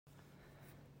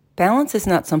Balance is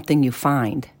not something you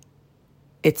find.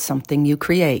 It's something you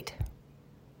create.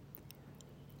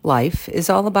 Life is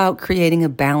all about creating a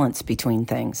balance between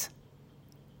things.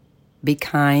 Be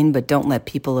kind, but don't let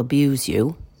people abuse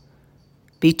you.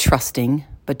 Be trusting,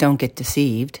 but don't get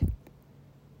deceived.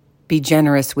 Be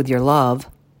generous with your love,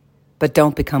 but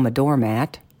don't become a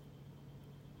doormat.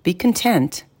 Be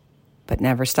content, but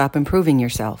never stop improving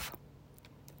yourself.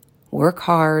 Work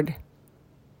hard,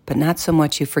 but not so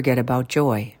much you forget about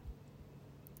joy.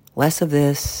 Less of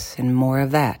this and more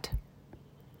of that.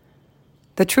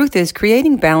 The truth is,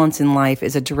 creating balance in life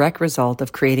is a direct result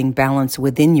of creating balance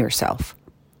within yourself.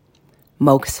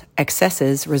 Most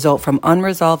excesses result from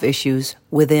unresolved issues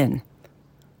within.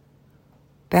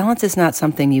 Balance is not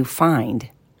something you find.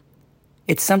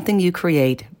 It's something you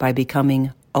create by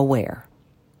becoming aware.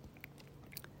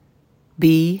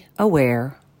 Be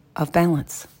aware of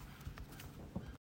balance.